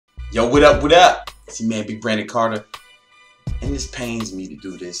Yo, what up, what up? It's your man, Big Brandon Carter. And this pains me to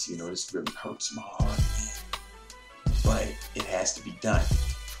do this, you know, this really hurts my heart, man. But it has to be done.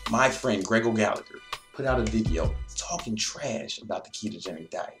 My friend, Greg O'Gallagher, put out a video talking trash about the ketogenic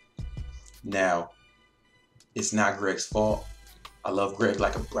diet. Now, it's not Greg's fault. I love Greg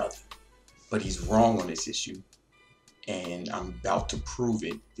like a brother, but he's wrong on this issue. And I'm about to prove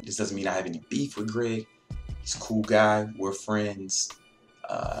it. This doesn't mean I have any beef with Greg. He's a cool guy, we're friends.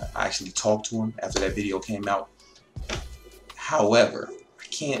 I actually talked to him after that video came out. However, I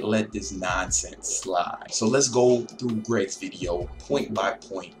can't let this nonsense slide. So let's go through Greg's video point by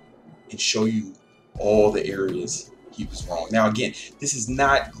point and show you all the areas he was wrong. Now again, this is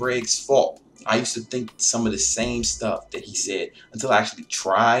not Greg's fault. I used to think some of the same stuff that he said until I actually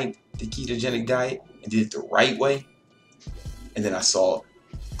tried the ketogenic diet and did it the right way. And then I saw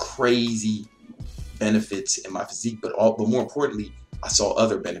crazy benefits in my physique, but more importantly, I saw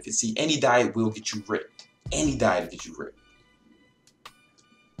other benefits. See, any diet will get you ripped. Any diet will get you ripped.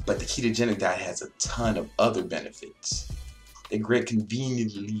 But the ketogenic diet has a ton of other benefits that Greg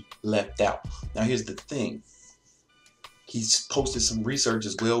conveniently left out. Now here's the thing. He's posted some research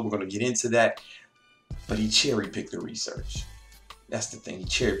as well. We're going to get into that. But he cherry-picked the research. That's the thing. He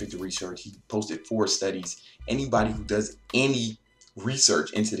cherry-picked the research. He posted 4 studies. Anybody who does any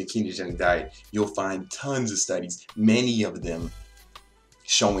research into the ketogenic diet, you'll find tons of studies, many of them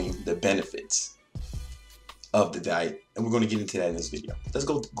showing the benefits of the diet. And we're going to get into that in this video. Let's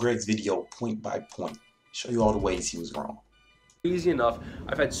go to Greg's video point by point. Show you all the ways he was wrong. Easy enough.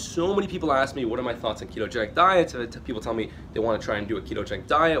 I've had so many people ask me what are my thoughts on ketogenic diets. I've had people tell me they want to try and do a ketogenic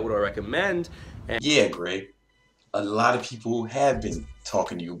diet. What do I recommend? And yeah, Greg. A lot of people have been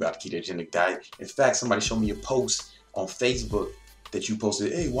talking to you about the ketogenic diet. In fact, somebody showed me a post on Facebook that you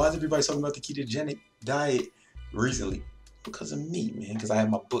posted. Hey, why is everybody talking about the ketogenic diet recently? Because of me, man. Because I have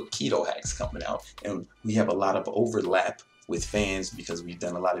my book Keto Hacks coming out. And we have a lot of overlap with fans because we've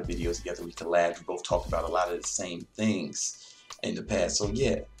done a lot of videos together. We collab. We both talked about a lot of the same things in the past. So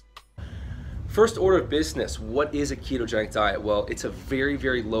yeah. First order of business, what is a ketogenic diet? Well, it's a very,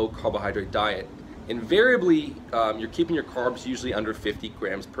 very low carbohydrate diet. Invariably, you're keeping your carbs usually under 50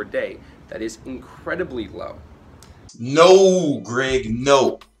 grams per day. That is incredibly low. No, Greg,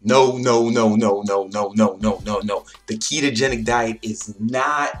 no. No. The ketogenic diet is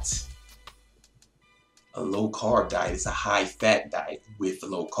not a low carb diet. It's a high fat diet with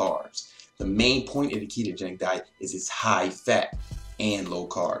low carbs. The main point of the ketogenic diet is it's high fat and low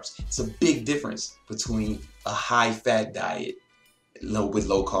carbs. It's a big difference between a high fat diet with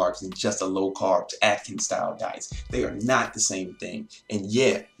low carbs and just a low carbs Atkins style diets. They are not the same thing. And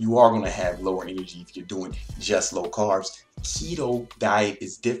yeah, you are going to have lower energy if you're doing just low carbs. Keto diet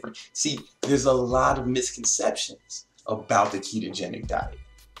is different. See, there's a lot of misconceptions about the ketogenic diet.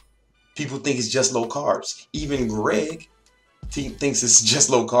 People think it's just low carbs. Even Greg thinks it's just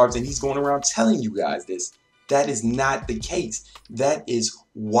low carbs, and he's going around telling you guys this. That is not the case. That is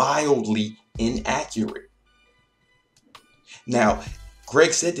wildly inaccurate. Now,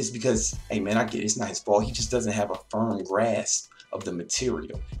 Greg said this because, hey man, I get it, it's not his fault. He just doesn't have a firm grasp of the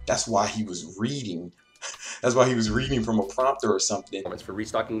material. That's why he was reading. That's why he was reading from a prompter or something. It's for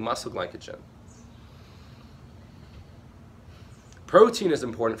restocking muscle glycogen. Protein is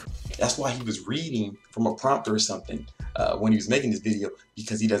important. That's why he was reading from a prompter or something when he was making this video,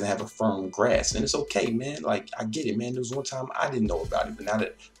 because he doesn't have a firm grasp. And it's okay, man. Like, I get it, man. There was one time I didn't know about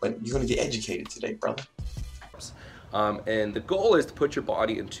it, but you're gonna get educated today, brother. And the goal is to put your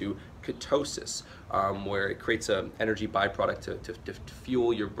body into ketosis, where it creates an energy byproduct to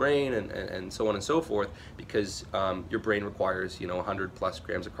fuel your brain and so on and so forth, because your brain requires 100+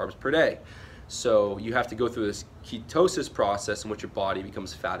 grams of carbs per day. So you have to go through this ketosis process in which your body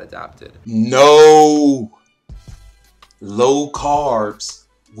becomes fat adapted. No! Low carbs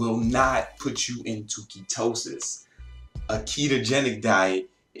will not put you into ketosis. A ketogenic diet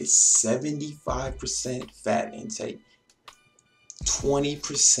is 75% fat intake,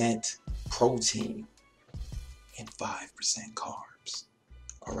 20% protein, and 5% carbs.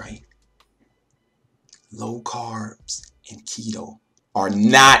 All right? Low carbs and keto are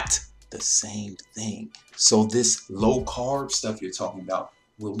not the same thing. So this low carb stuff you're talking about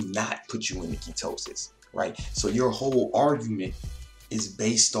will not put you into ketosis, right? So your whole argument is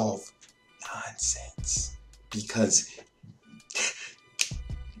based off nonsense, because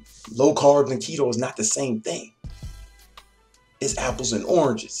low carb and keto is not the same thing. It's apples and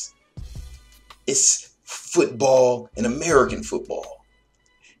oranges. It's football and American football.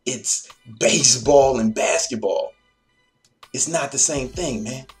 It's baseball and basketball. It's not the same thing,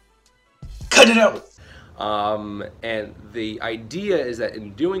 man. Cut it out. And the idea is that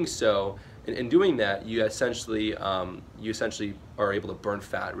in doing so, in doing that, you essentially are able to burn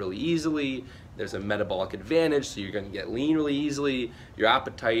fat really easily. There's a metabolic advantage, so you're going to get lean really easily. Your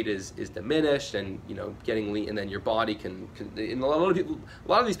appetite is diminished, and getting lean, and then your body can and a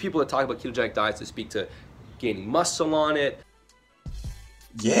lot of these people that talk about ketogenic diets, they speak to gaining muscle on it.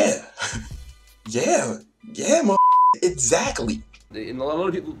 Yeah, yeah, exactly. And a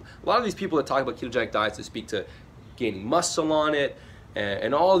lot of these people that talk about ketogenic diets, they speak to gaining muscle on it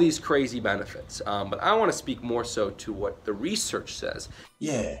and all these crazy benefits. But I want to speak more so to what the research says.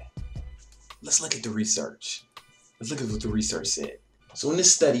 Yeah, let's look at the research. Let's look at what the research said. So in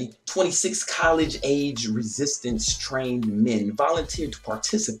this study, 26 college-age resistance-trained men volunteered to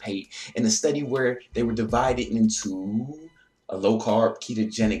participate in a study where they were divided into a low-carb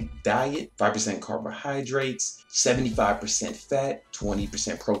ketogenic diet, 5% carbohydrates, 75% fat,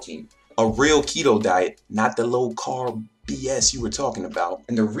 20% protein. A real keto diet, not the low-carb BS you were talking about.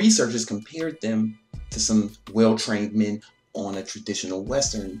 And the researchers compared them to some well-trained men on a traditional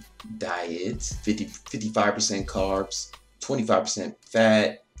Western diet, 55% carbs, 25%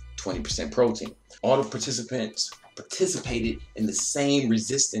 fat, 20% protein. All the participants participated in the same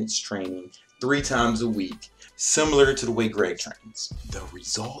resistance training 3 times a week, similar to the way Greg trains. The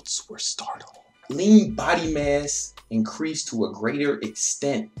results were startling. Lean body mass increased to a greater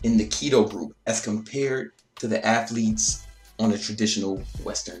extent in the keto group as compared to the athletes on a traditional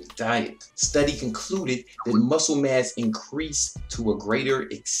Western diet. Study concluded that muscle mass increased to a greater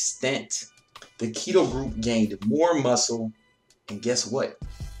extent. The keto group gained more muscle, and guess what?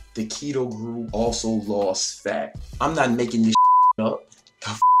 The keto group also lost fat. I'm not making this up.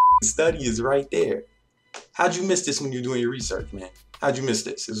 The study is right there. How'd you miss this when you're doing your research, man? How'd you miss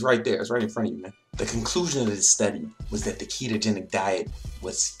this? It's right there. It's right in front of you, man. The conclusion of this study was that the ketogenic diet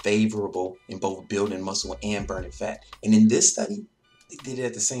was favorable in both building muscle and burning fat. And in this study, they did it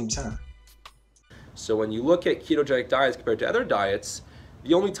at the same time. So when you look at ketogenic diets compared to other diets,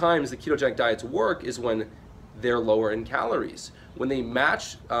 the only times the ketogenic diets work is when they're lower in calories. When they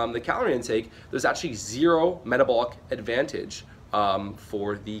match the calorie intake, there's actually zero metabolic advantage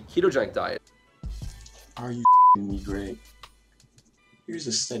for the ketogenic diet. Are you me, Greg? Here's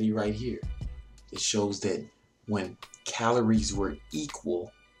a study right here. It shows that when calories were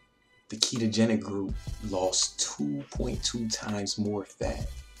equal, the ketogenic group lost 2.2 times more fat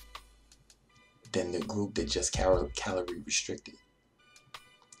than the group that just calorie restricted.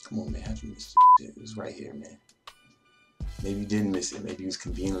 Come on, man, how'd you miss this? It was right here, man. Maybe you didn't miss it. Maybe it was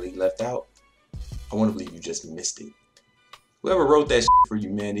conveniently left out. I want to believe you just missed it. Whoever wrote that for you,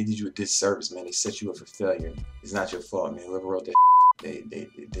 man, they did you a disservice, man. They set you up for failure. It's not your fault, man. Whoever wrote that, they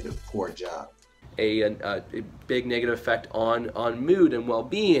did a poor job. A big negative effect on mood and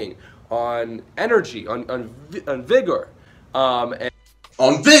well-being, on energy, on vigor, and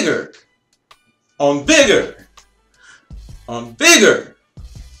on vigor, on vigor, on vigor.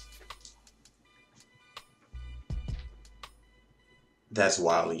 That's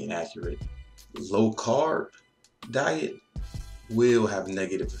wildly inaccurate. Low carb diet will have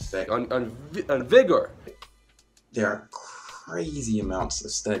negative effect on vigor. There are crazy amounts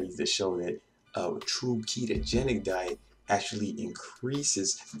of studies that show that a true ketogenic diet actually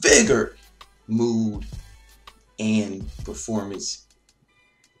increases vigor, mood, and performance.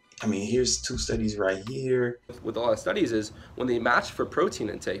 I mean, here's 2 studies right here. With a lot of studies is when they match for protein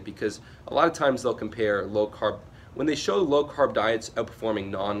intake, because a lot of times they'll compare low carb. When they show low carb diets outperforming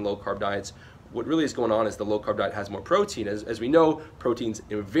non-low carb diets, what really is going on is the low carb diet has more protein. As we know, protein's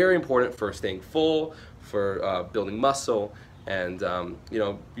very important for staying full, for building muscle, and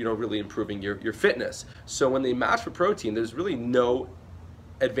really improving your fitness. So when they match for protein, there's really no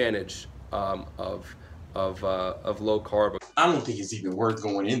advantage of low carb. I don't think it's even worth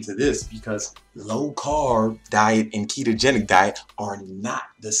going into this because low carb diet and ketogenic diet are not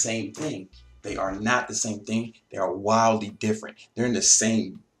the same thing. They are not the same thing. They are wildly different. They're in the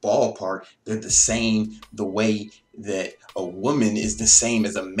same ballpark. They're the same the way that a woman is the same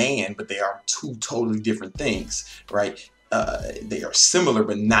as a man, but they are 2 totally different things, right? They are similar,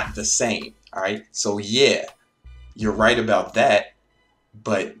 but not the same, all right? So yeah, you're right about that,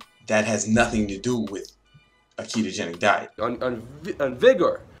 but that has nothing to do with a ketogenic diet. On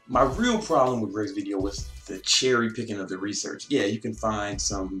vigor. My real problem with Greg's video was the cherry picking of the research. Yeah, you can find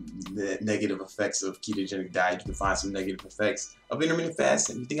some negative effects of ketogenic diet. You can find some negative effects of intermittent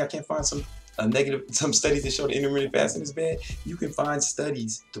fasting. You think I can't find some studies that show that intermittent fasting is bad? You can find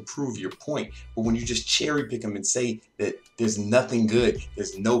studies to prove your point. But when you just cherry pick them and say that there's nothing good,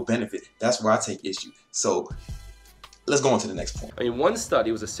 there's no benefit, that's where I take issue. So let's go on to the next point. I mean, one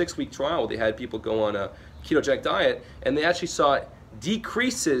study was a 6-week trial. They had people go on a ketogenic diet, and they actually saw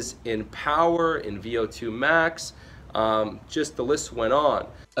decreases in power, in VO2 max, just the list went on.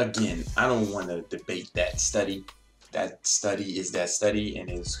 Again, I don't want to debate that study. That study is that study and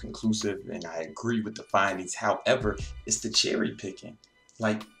it's conclusive, and I agree with the findings. However, it's the cherry picking.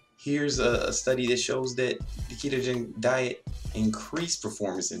 Like, here's a study that shows that the ketogenic diet increased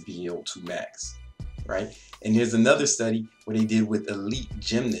performance in VO2 max, right? And here's another study where they did with elite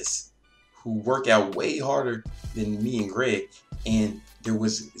gymnasts who work out way harder than me and Greg, and there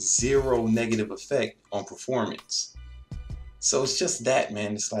was zero negative effect on performance. So it's just that,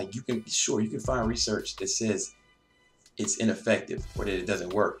 man. It's like, you can find research that says it's ineffective or that it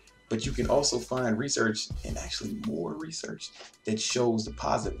doesn't work, but you can also find research, and actually more research, that shows the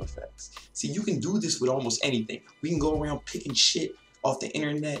positive effects. See, you can do this with almost anything. We can go around picking shit off the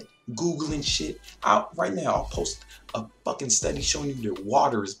internet, Googling shit. Right now, I'll post a fucking study showing you that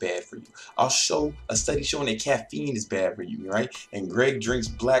water is bad for you. I'll show a study showing that caffeine is bad for you, right? And Greg drinks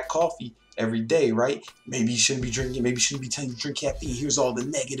black coffee every day, right? Maybe you shouldn't be drinking it. Maybe you shouldn't be telling you to drink caffeine. Here's all the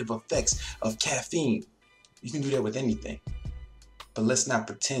negative effects of caffeine. You can do that with anything. But let's not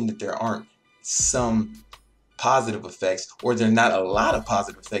pretend that there aren't some positive effects, or there are not a lot of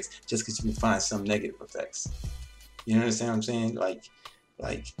positive effects just because you can find some negative effects. You understand what I'm saying? Like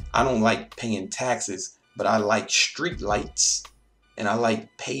I don't like paying taxes, but I like street lights and I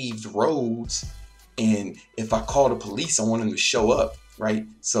like paved roads. And if I call the police, I want them to show up, right?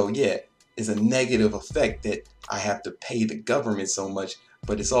 So yeah, it's a negative effect that I have to pay the government so much,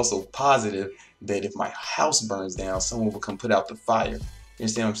 but it's also positive that if my house burns down, someone will come put out the fire. You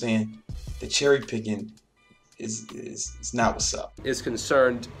understand what I'm saying? The cherry picking is not what's up. Is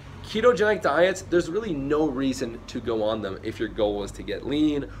concerned, ketogenic diets, there's really no reason to go on them if your goal is to get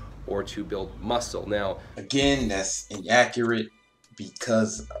lean or to build muscle. Now, again, that's inaccurate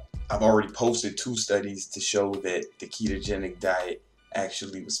because I've already posted 2 studies to show that the ketogenic diet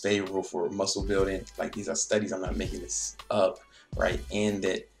actually was favorable for muscle building. Like, these are studies, I'm not making this up, right? And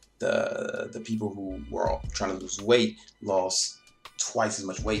that the people who were trying to lose weight lost twice as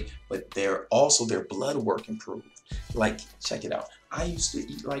much weight, but their blood work improved. Like, check it out. I used to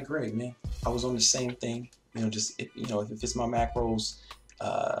eat like Greg, man. I was on the same thing, if it fits my macros,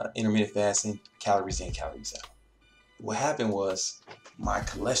 intermittent fasting, calories in, calories out. What happened was my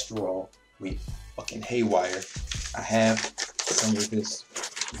cholesterol went fucking haywire. I have some of this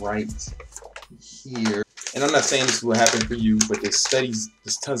right here. And I'm not saying this is what happened for you, but there's tons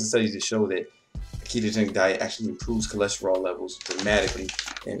of studies that show that a ketogenic diet actually improves cholesterol levels dramatically.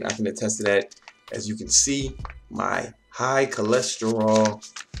 And I can attest to that. As you can see, my cholesterol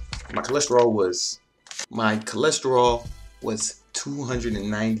was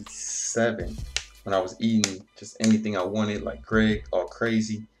 297 when I was eating just anything I wanted, like Greg, all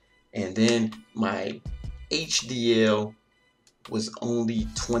crazy. And then my HDL was only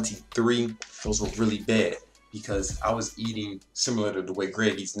 23. Those were really bad because I was eating similar to the way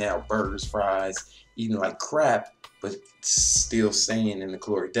Greg eats now, burgers, fries, eating like crap, but still staying in the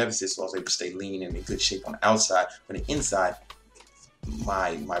caloric deficit, so I was able to stay lean and in good shape on the outside. On the inside,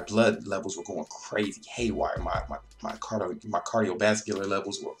 my blood levels were going crazy, haywire. My cardiovascular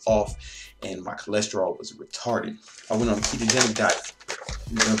levels were off, and my cholesterol was retarded. I went on a ketogenic diet.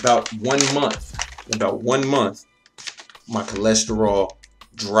 In about 1 month, my cholesterol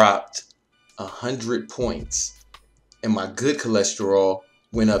dropped 100 points, and my good cholesterol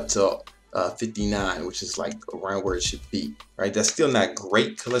went up to 59, which is like around where it should be, right? That's still not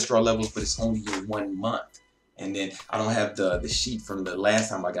great cholesterol levels, but it's only in 1 month. And then I don't have the sheet from the last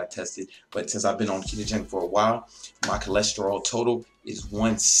time I got tested, but since I've been on ketogenic for a while, my cholesterol total is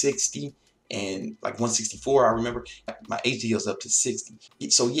 160 and like 164, I remember. My HDL is up to 60.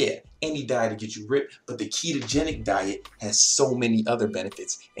 So yeah, any diet will get you ripped, but the ketogenic diet has so many other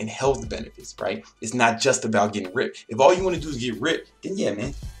benefits and health benefits, right? It's not just about getting ripped. If all you want to do is get ripped, then yeah,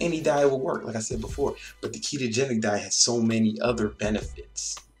 man, any diet will work, like I said before. But the ketogenic diet has so many other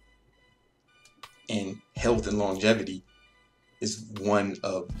benefits. And health and longevity is one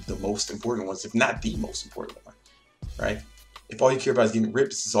of the most important ones, if not the most important one, right? If all you care about is getting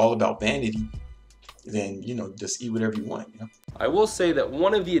ripped, this is all about vanity, then, just eat whatever you want, I will say that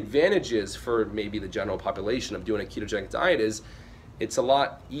one of the advantages for maybe the general population of doing a ketogenic diet is it's a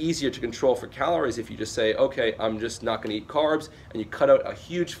lot easier to control for calories if you just say, okay, I'm just not gonna eat carbs, and you cut out a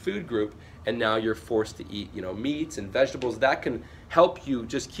huge food group, and now you're forced to eat, meats and vegetables. That can help you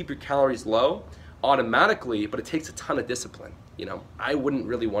just keep your calories low automatically, but it takes a ton of discipline. I wouldn't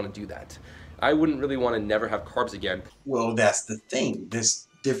really want to do that. I wouldn't really want to never have carbs again. Well, that's the thing.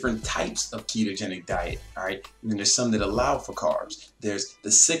 different types of ketogenic diet, all right? And then there's some that allow for carbs. There's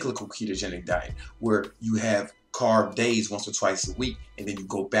the cyclical ketogenic diet, where you have carb days once or twice a week, and then you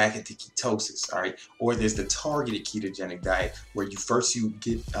go back into ketosis, all right? Or there's the targeted ketogenic diet, where you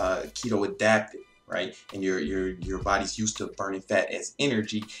get keto adapted, right? And your body's used to burning fat as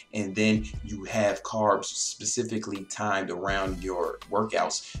energy, and then you have carbs specifically timed around your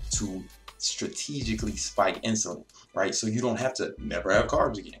workouts to strategically spike insulin, right? So you don't have to never have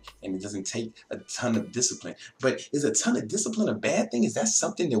carbs again, and it doesn't take a ton of discipline. But is a ton of discipline a bad thing? Is that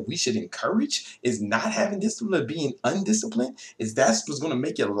something that we should encourage? Is not having discipline, being undisciplined? Is that what's going to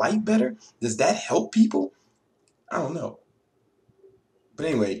make your life better? Does that help people? I don't know. But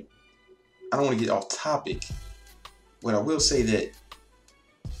anyway, I don't want to get off topic, but I will say that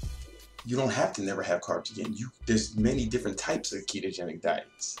you don't have to never have carbs again. There's many different types of ketogenic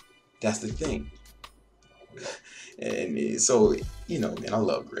diets. That's the thing. And so, you know, man, I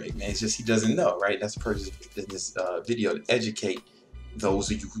love Greg, man. It's just he doesn't know, right? That's the purpose of this video, to educate those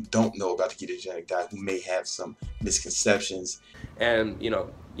of you who don't know about the ketogenic diet, who may have some misconceptions. And, you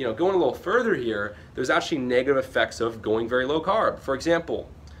know, going a little further here, there's actually negative effects of going very low carb. For example,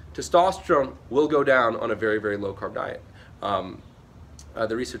 testosterone will go down on a very, very low carb diet.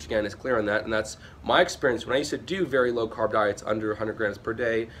 The research, again, is clear on that, and that's my experience. When I used to do very low carb diets under 100 grams per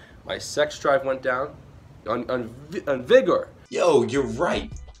day, my sex drive went down on vigor. Yo, you're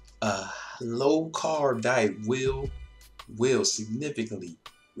right. Low carb diet will significantly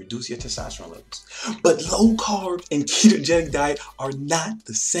reduce your testosterone levels. But low carb and ketogenic diet are not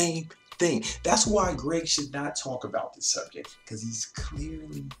the same thing. That's why Greg should not talk about this subject, because he's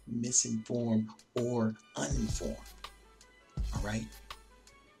clearly misinformed or uninformed. All right?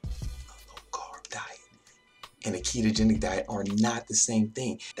 Diet and a ketogenic diet are not the same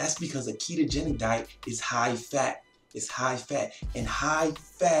thing. That's because a ketogenic diet is high fat. It's high fat, and high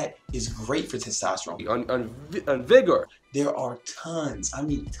fat is great for testosterone. On vigor. There are tons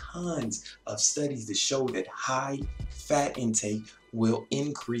of studies that show that high fat intake will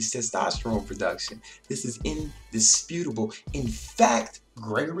increase testosterone production. This is indisputable. In fact,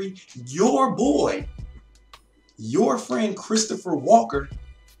 Gregory, your boy, your friend Christopher Walker,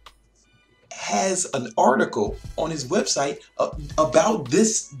 has an article on his website about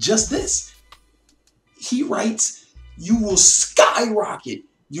just this. He writes, you will skyrocket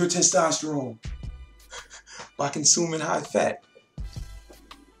your testosterone by consuming high fat.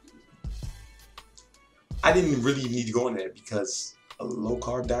 I didn't really need to go in there because a low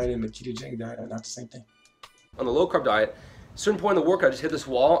carb diet and a ketogenic diet are not the same thing. On the low carb diet, a certain point in the workout, I just hit this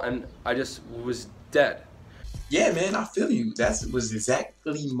wall and I just was dead. Yeah, man, I feel you. That was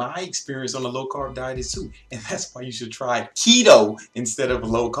exactly my experience on the low carb diet too. And that's why you should try keto instead of a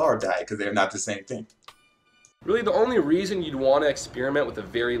low carb diet, because they're not the same thing. Really, the only reason you'd want to experiment with a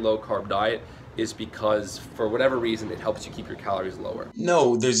very low carb diet is because, for whatever reason, it helps you keep your calories lower.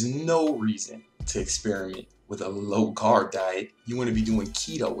 No, there's no reason to experiment with a low carb diet. You want to be doing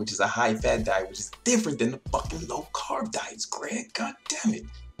keto, which is a high fat diet, which is different than the fucking low carb diets, Greg. God damn it.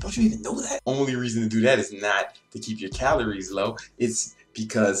 Don't you even know that? Only reason to do that is not to keep your calories low. It's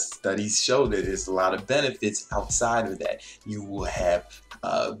because studies show that there's a lot of benefits outside of that. You will have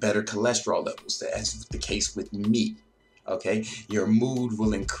better cholesterol levels, as the case with meat. Okay, your mood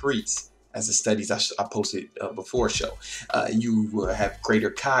will increase, as the studies I posted before show. You will have greater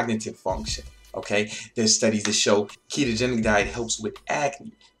cognitive function. Okay, there's studies that show ketogenic diet helps with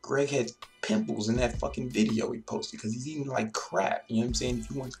acne. Greg had pimples in that fucking video he posted because he's eating like crap. You know what I'm saying?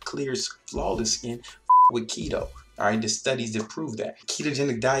 If you want clear, flawless skin, with keto. All right, there's studies that prove that.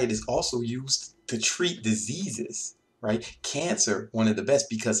 Ketogenic diet is also used to treat diseases, right? Cancer, one of the best,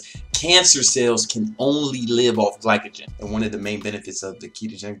 because cancer cells can only live off glycogen. And one of the main benefits of the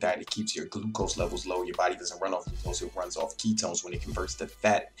ketogenic diet, it keeps your glucose levels low. Your body doesn't run off glucose, it runs off ketones when it converts the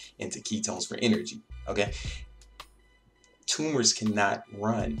fat into ketones for energy, okay? Tumors cannot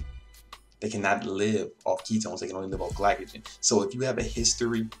run. They cannot live off ketones. They can only live off glycogen. So if you have a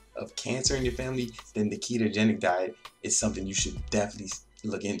history of cancer in your family, then the ketogenic diet is something you should definitely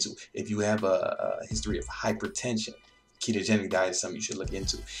look into. If you have a history of hypertension, ketogenic diet is something you should look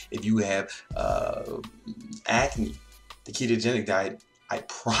into. If you have acne, the ketogenic diet, I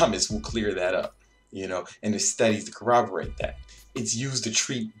promise, will clear that up. You know, and there's studies to corroborate that. It's used to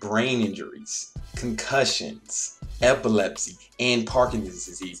treat brain injuries, concussions, epilepsy, and Parkinson's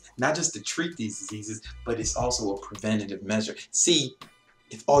disease. Not just to treat these diseases, but it's also a preventative measure. See,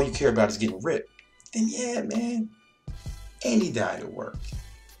 if all you care about is getting ripped, then yeah, man, any diet will work.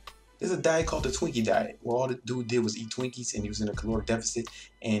 There's a diet called the Twinkie diet, where all the dude did was eat Twinkies and he was in a caloric deficit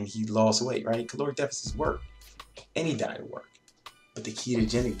and he lost weight, right? Caloric deficits work. Any diet will work. But the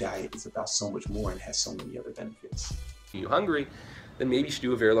ketogenic diet is about so much more and has so many other benefits. If you're hungry, then maybe you should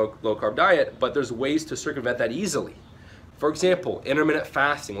do a very low carb diet, but there's ways to circumvent that easily. For example, intermittent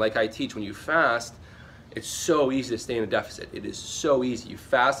fasting, like I teach. When you fast, it's so easy to stay in a deficit. It is so easy. You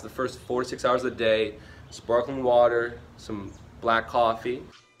fast the first 4 to 6 hours of the day, sparkling water, some black coffee.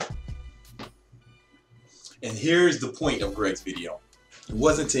 And here's the point of Greg's video. It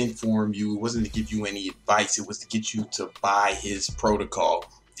wasn't to inform you, it wasn't to give you any advice, it was to get you to buy his protocol.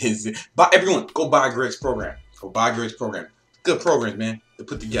 Everyone, go buy Greg's program. Go buy Greg's program. Good programs, man. They're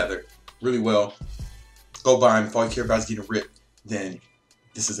put together really well. Go buy them. If all you care about is getting ripped, then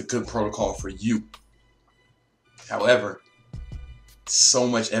this is a good protocol for you. However, so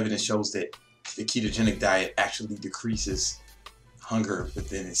much evidence shows that the ketogenic diet actually decreases hunger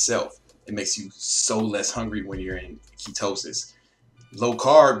within itself. It makes you so less hungry when you're in ketosis. Low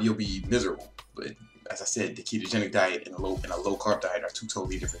carb, you'll be miserable. But as I said, the ketogenic diet and a low carb diet are two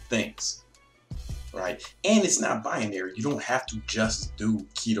totally different things, right? And it's not binary. You don't have to just do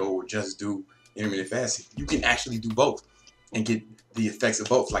keto or just do intermittent fasting. You can actually do both and get the effects of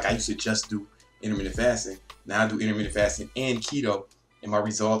both. Like I used to just do intermittent fasting. Now I do intermittent fasting and keto, and my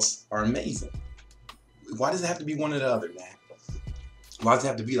results are amazing. Why does it have to be one or the other, man? Why does it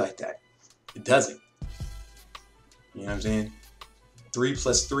have to be like that? It doesn't. You know what I'm saying? 3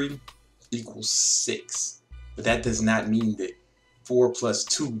 plus 3 equals 6. But that does not mean that 4 plus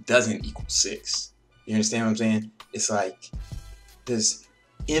 2 doesn't equal 6. You understand what I'm saying? It's like there's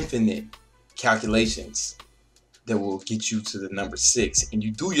infinite calculations that will get you to the number 6. And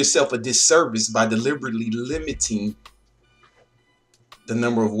you do yourself a disservice by deliberately limiting the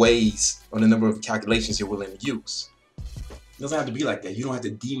number of ways or the number of calculations you're willing to use. It doesn't have to be like that. You don't have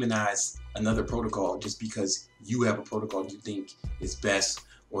to demonize another protocol just because you have a protocol you think is best,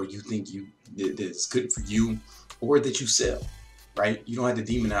 or you think that is good for you, or that you sell, right? You don't have to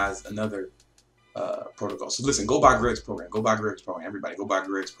demonize another protocol. So listen, go buy Greg's program. Go buy Greg's program. Everybody, go buy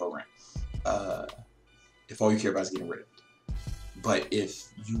Greg's program. If all you care about is getting rid of it. But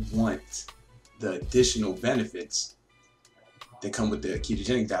if you want the additional benefits that come with the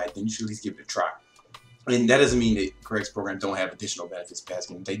ketogenic diet, then you should at least give it a try. And that doesn't mean that Greg's program don't have additional benefits past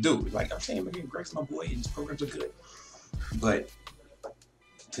him. They do. Like I'm saying, man, Greg's my boy and his programs are good. But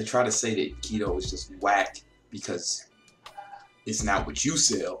to try to say that keto is just whack because it's not what you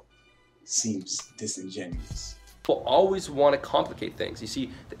sell seems disingenuous. People always want to complicate things. You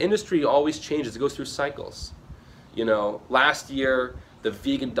see, the industry always changes. It goes through cycles. You know, last year, the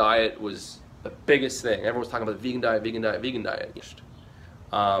vegan diet was the biggest thing. Everyone was talking about the vegan diet, vegan diet, vegan diet.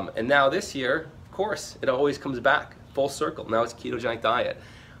 And now this year, of course, it always comes back full circle. Now it's ketogenic diet.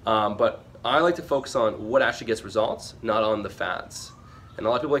 But I like to focus on what actually gets results, not on the fads. And a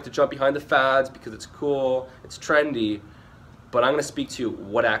lot of people like to jump behind the fads because it's cool, it's trendy, but I'm going to speak to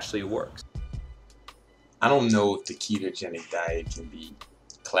what actually works. I don't know if the ketogenic diet can be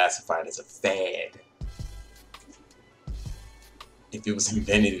classified as a fad. If it was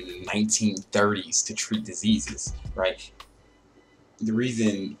invented in the 1930s to treat diseases, right? The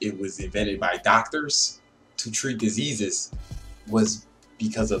reason it was invented by doctors to treat diseases was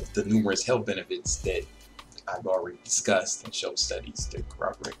because of the numerous health benefits that I've already discussed and showed studies to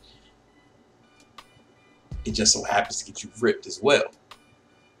corroborate. It just so happens to get you ripped as well.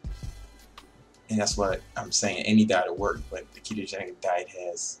 And that's what I'm saying. Any diet will work, but the ketogenic diet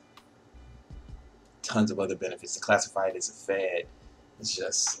has tons of other benefits. To classify it as a fad is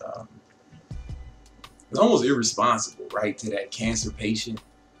just it's almost irresponsible, right? To that cancer patient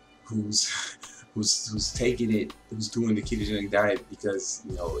who's taking it, who's doing the ketogenic diet because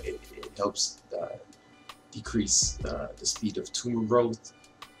you know it helps decrease the speed of tumor growth.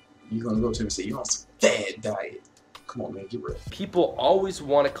 You're gonna go to him and say, "You're on some fad diet." Come on, man, get real. People always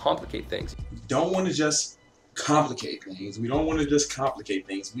want to complicate things. We don't want to just complicate things. We don't want to just complicate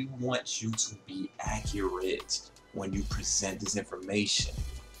things. We want you to be accurate when you present this information.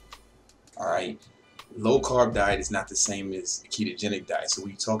 All right. Low carb diet is not the same as a ketogenic diet. So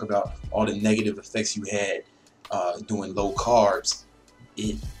when you talk about all the negative effects you had doing low carbs,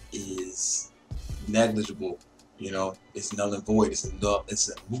 it is negligible. You know, it's null and void. It's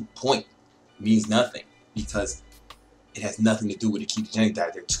a moot point. It means nothing because it has nothing to do with the ketogenic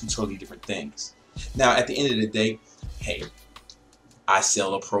diet. They're two totally different things. Now, at the end of the day, hey, I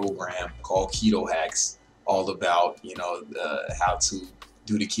sell a program called Keto Hacks, all about, you know, how to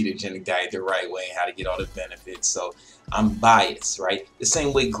do the ketogenic diet the right way, how to get all the benefits. So I'm biased, right? The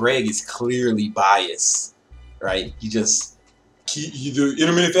same way Greg is clearly biased, right? You do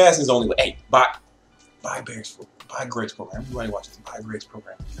intermittent fasting is the only way. Hey, buy Greg's program. Everybody watches buy Greg's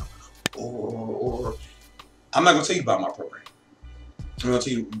program, you know. Or I'm not gonna tell you about my program. I'm going to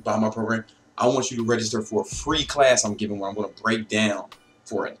tell you about my program. I want you to register for a free class I'm giving where I'm going to break down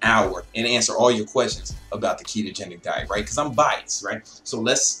for an hour and answer all your questions about the ketogenic diet, right? Because I'm biased, right? So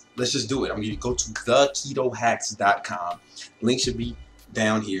let's just do it. I'm going to go to theketohacks.com. Link should be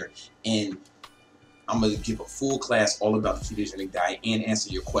down here, and I'm going to give a full class all about the ketogenic diet and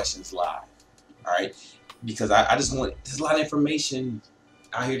answer your questions live, all right? Because I just want, there's a lot of information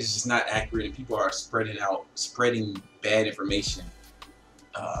out here that's just not accurate, and people are spreading bad information.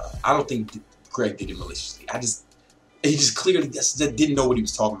 I don't think Greg did it maliciously. He just clearly just didn't know what he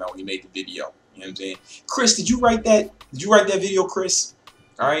was talking about when he made the video. You know what I'm saying? Chris, did you write that? Did you write that video, Chris?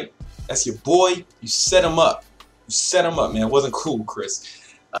 All right, that's your boy. You set him up. You set him up, man. It wasn't cool,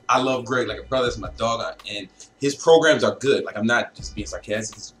 Chris. I love Greg like a brother. It's my dog, and his programs are good. Like, I'm not just being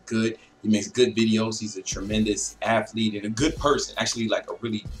sarcastic. He's good. He makes good videos. He's a tremendous athlete and a good person. Actually, like a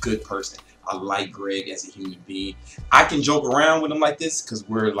really good person. I like Greg as a human being. I can joke around with him like this because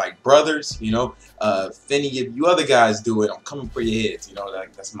we're like brothers, you know. If any of you other guys do it, I'm coming for your heads, you know.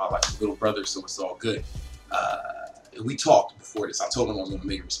 Like, that's my little brother, so it's all good. We talked before this. I told him I was going to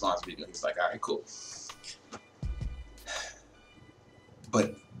make a response video. He's like, all right, cool.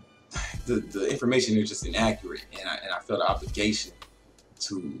 But the information is just inaccurate, and I felt an obligation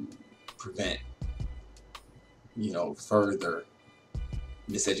to prevent, you know, further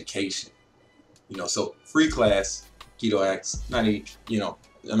miseducation. You know, so free class, Keto Hacks. You know,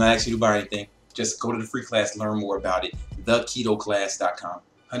 I'm not asking you to buy anything. Just go to the free class, learn more about it. Theketoclass.com,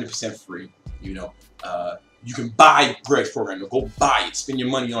 100% free. You know, you can buy Greg's program. Go buy it. Spend your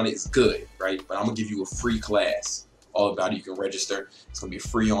money on it. It's good, right? But I'm gonna give you a free class all about it. You can register. It's gonna be a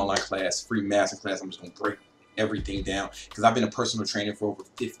free online class, free master class. I'm just gonna break everything down because I've been a personal trainer for over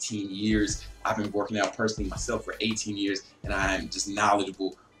 15 years. I've been working out personally myself for 18 years, and I'm just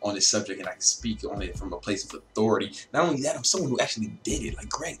knowledgeable on this subject, and I can speak on it from a place of authority. Not only that, I'm someone who actually did it. Like,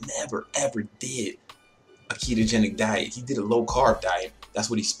 Greg never ever did a ketogenic diet. He did a low carb diet. That's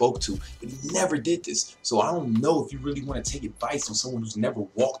what he spoke to, but he never did this. So I don't know if you really want to take advice from someone who's never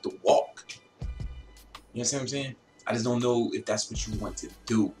walked the walk. You know what I'm saying? I just don't know if that's what you want to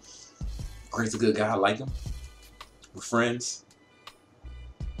do. Greg's a good guy. I like him. We're friends.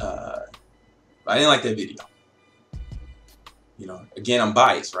 But I didn't like that video. You know, again, I'm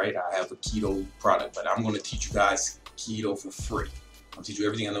biased, right? I have a keto product, but I'm going to teach you guys keto for free. I'll teach you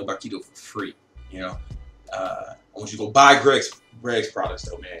everything I know about keto for free. You know, I want you to go buy Greg's products,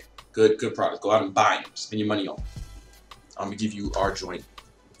 though, man. Good products. Go out and buy them. Spend your money on them. I'm going to give you our joint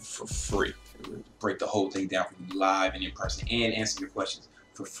for free. Break the whole thing down for you live and in person, and answer your questions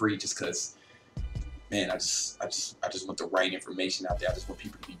for free, just because, man, I just want the right information out there. I just want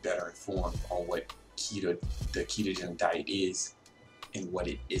people to be better informed on what the ketogenic diet is and what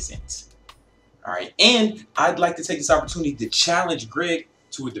it isn't. All right, and I'd like to take this opportunity to challenge Greg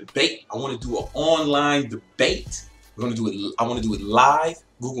to a debate. I want to do an online debate. We're going to do it. I want to do it live,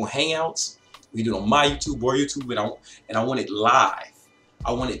 Google Hangouts. We do it on my YouTube or YouTube, and I want it live.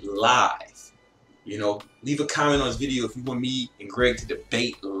 I want it live. You know, leave a comment on this video if you want me and Greg to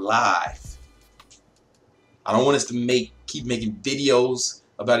debate live. I don't want us to keep making videos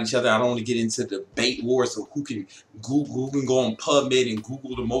about each other. I don't want to get into debate wars. So who can go on PubMed and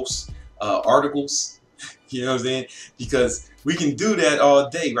Google the most articles? You know what I'm saying? Because we can do that all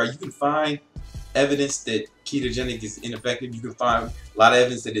day, right? You can find evidence that ketogenic is ineffective. You can find a lot of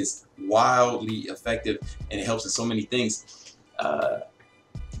evidence that it's wildly effective and it helps in so many things. But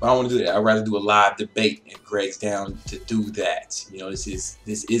I don't want to do that. I'd rather do a live debate, and Greg's down to do that. You know, this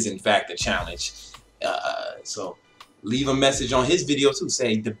is in fact a challenge. So leave a message on his video too.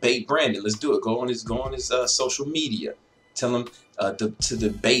 Say debate Brandon. Let's do it. Go on his social media. Tell him to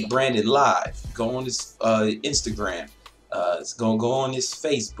debate Brandon live. Go on his Instagram. Go on his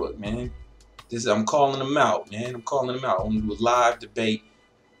Facebook, man. I'm calling him out, man. I'm calling him out. I want to do a live debate.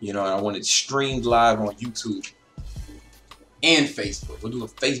 You know, and I want it streamed live on YouTube and Facebook. We'll do a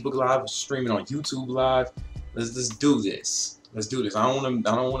Facebook live, streaming on YouTube live. Let's do this. Let's do this. I don't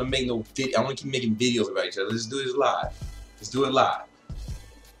want to make no video. I want to keep making videos about each other. Let's do this live. Let's do it live.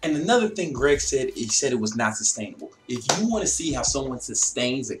 And another thing Greg said, he said it was not sustainable. If you want to see how someone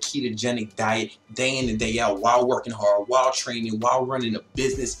sustains a ketogenic diet day in and day out while working hard, while training, while running a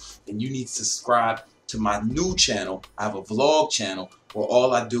business, then you need to subscribe to my new channel. I have a vlog channel where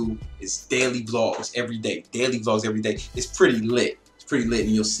all I do is daily vlogs every day. Daily vlogs every day. It's pretty lit. It's pretty lit. And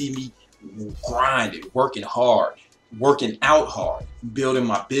you'll see me grinding, working hard, working out hard, building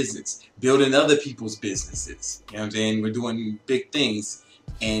my business, building other people's businesses. You know what I'm saying? We're doing big things,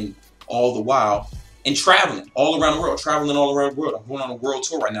 and all the while, and traveling all around the world, I'm going on a world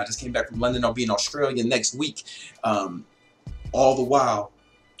tour right now. I just came back from London. I'll be in Australia next week. all the while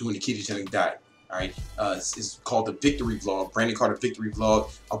doing the ketogenic diet. All right, it's called the Victory Vlog, Brandon Carter Victory Vlog.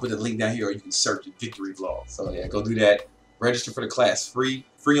 I'll put the link down here, or you can search it, Victory Vlog. So yeah, go do that. Register for the class, free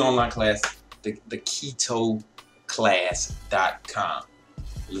online class, the ketoclass.com.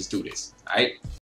 Let's do this. All right.